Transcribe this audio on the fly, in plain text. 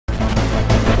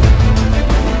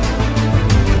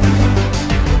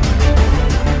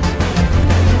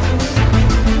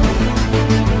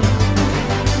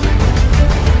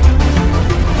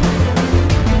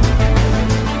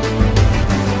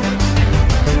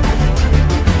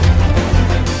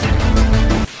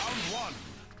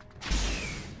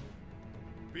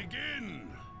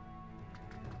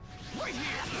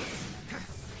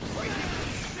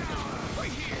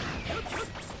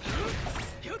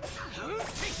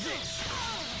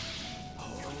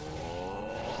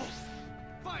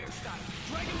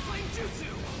Dragon Flame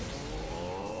Jutsu.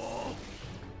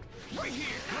 Right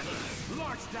here.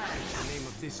 Large dash. The name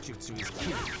of this jutsu is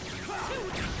Q.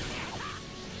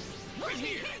 Right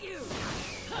here.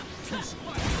 Two spikes.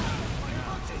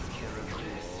 I'll take care of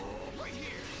this. Right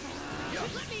here.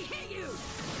 Let me hit you.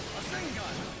 A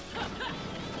Sengun.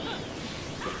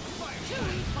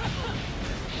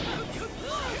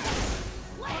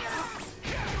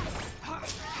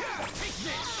 Take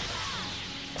this.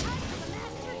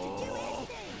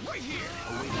 Right here.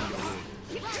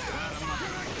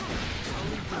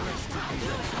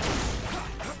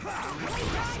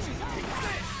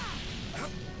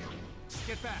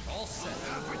 Get back. All set.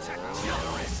 Protect the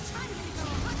wrist. I'm gonna go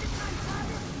 100 times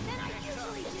harder than I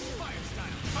usually do.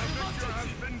 Spiderxanime. My victor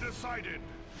has been decided.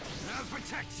 I'll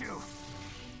protect you.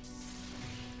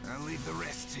 I'll leave the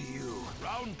rest to you.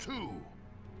 Round 2.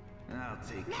 I'll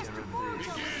take Master care of Boruto this.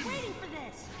 was waiting for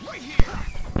this. Right here.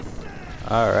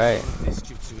 All right.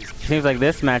 Seems like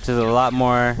this match is a lot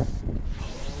more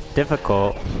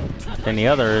difficult than the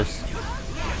others.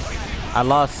 I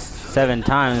lost 7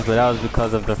 times, but that was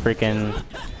because of the freaking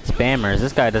spammers.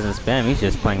 This guy doesn't spam. He's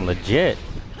just playing legit.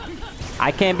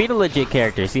 I can't beat a legit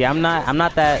character. See, I'm not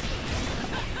that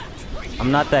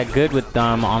good with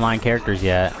online characters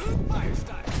yet.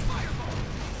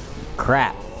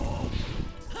 Crap.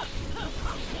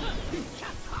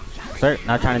 Sir,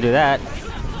 not trying to do that.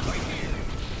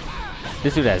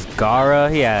 This dude has Gara.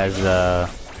 He has the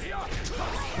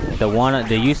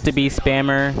used to be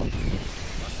spammer.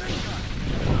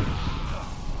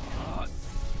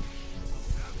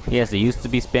 He has the used to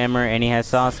be spammer, and he has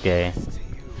Sasuke.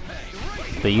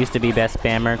 The used to be best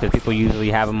spammer because people usually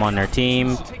have him on their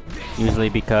team. Usually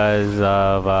because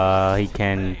of he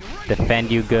can defend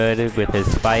you good with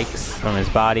his spikes from his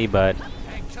body, but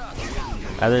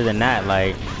other than that,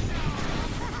 like.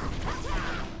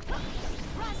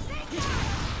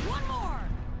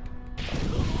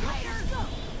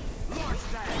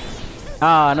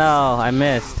 Oh no, I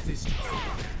missed.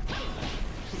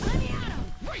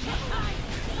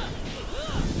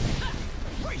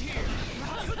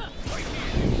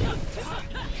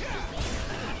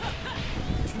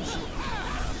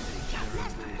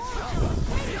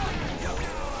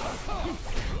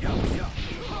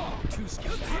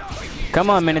 Come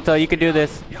on, Minato, you can do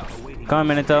this. Come on,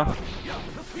 Minato.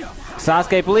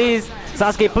 Sasuke, please.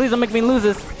 Sasuke, please don't make me lose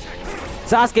this.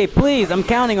 Sasuke, please, I'm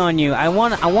counting on you. I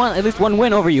want at least 1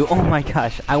 win over you. Oh my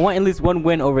gosh, I want at least 1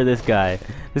 win over this guy.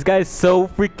 This guy is so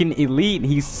freaking elite.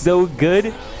 He's so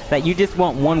good that you just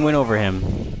want 1 win over him.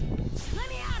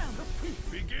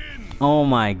 Oh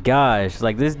my gosh,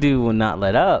 like this dude will not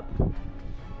let up.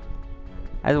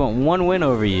 I just want 1 win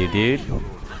over you, dude.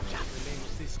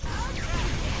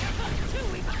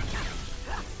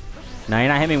 No, you're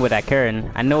not hitting me with that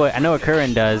Curran. I know what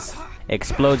Curran does.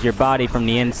 Explodes your body from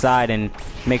the inside and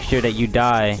make sure that you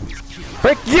die.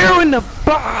 Frick you in the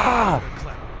bah!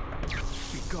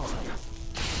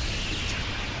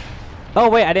 Oh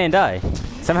wait, I didn't die.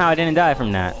 Somehow I didn't die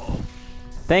from that.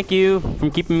 Thank you for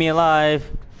keeping me alive.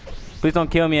 Please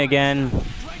don't kill me again.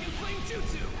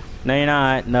 No, you're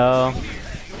not. No.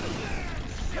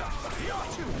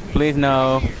 Please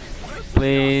no.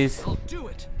 Please.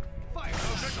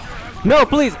 No,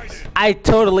 please. I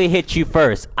totally hit you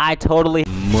first. I totally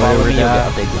follow me. You'll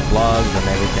get updates with vlogs and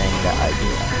everything that I do.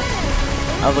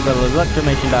 Also go to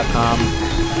electromation.com.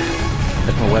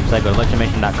 That's my website. Go to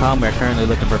electromation.com. We're currently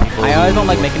looking for people. I always don't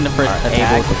like making the first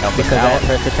attack because that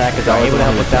first attack is always able to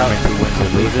help us out. Who wins or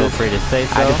loses. Feel free to say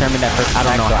so. I determined that first. I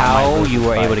don't know how you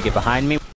were able to get behind me.